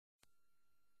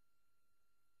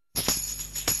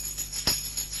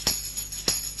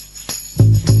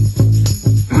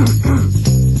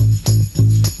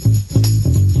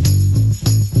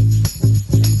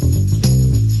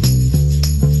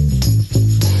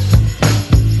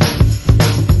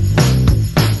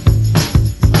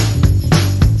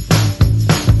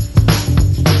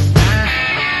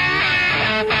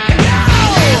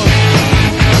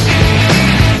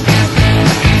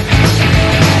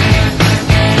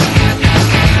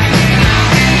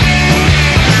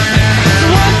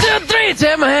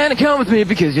hand and come with me,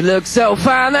 because you look so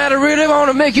fine that I really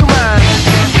wanna make you mine.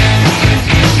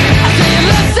 I say you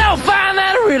look so fine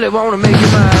that I really wanna make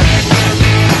you mine.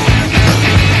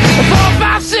 4,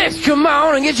 5, 6, come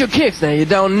on and get your kicks. Now you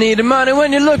don't need the money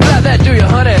when you look like that, do you,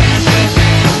 honey?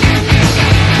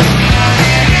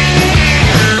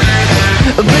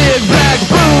 Big black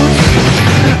boots,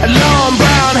 long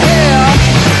brown hair.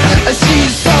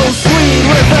 She's so sweet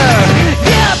with her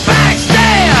get back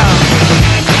stare.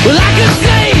 Well, I could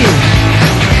see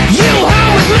you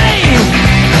home with me,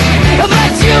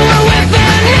 but you were with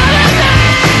another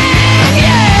man,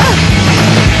 yeah.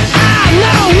 I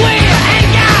know we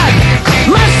ain't got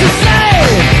much to say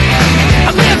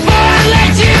before I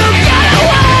let you get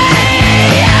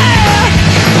away, yeah.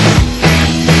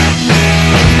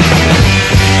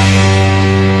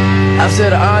 I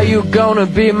said, are you gonna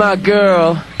be my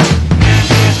girl?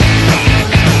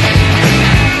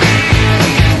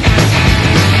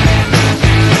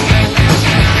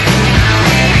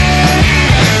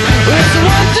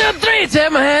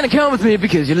 Take my hand and come with me,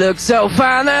 because you look so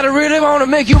fine that I really wanna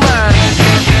make you mine.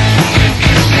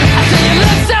 I said you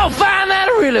look so fine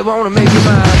that I really wanna make you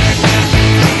mine.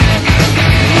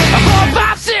 4,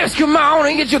 5, 6, come on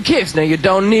and get your kicks. Now you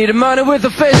don't need the money with a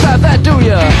face like that, do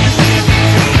ya?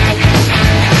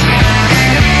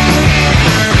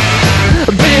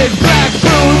 Big black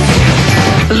boots,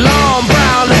 long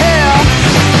brown hair.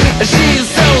 She's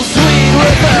so sweet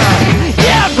with her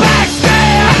yeah, back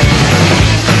stare.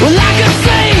 Well, I could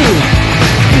see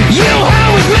you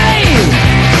home with me,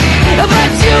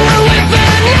 but you were with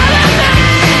another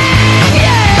man,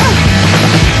 yeah.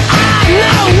 I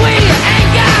know we ain't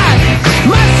got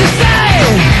much to say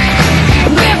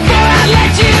before I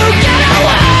let you get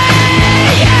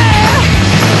away, yeah.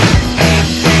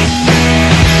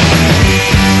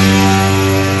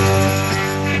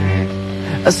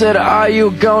 I said, are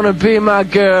you gonna be my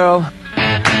girl?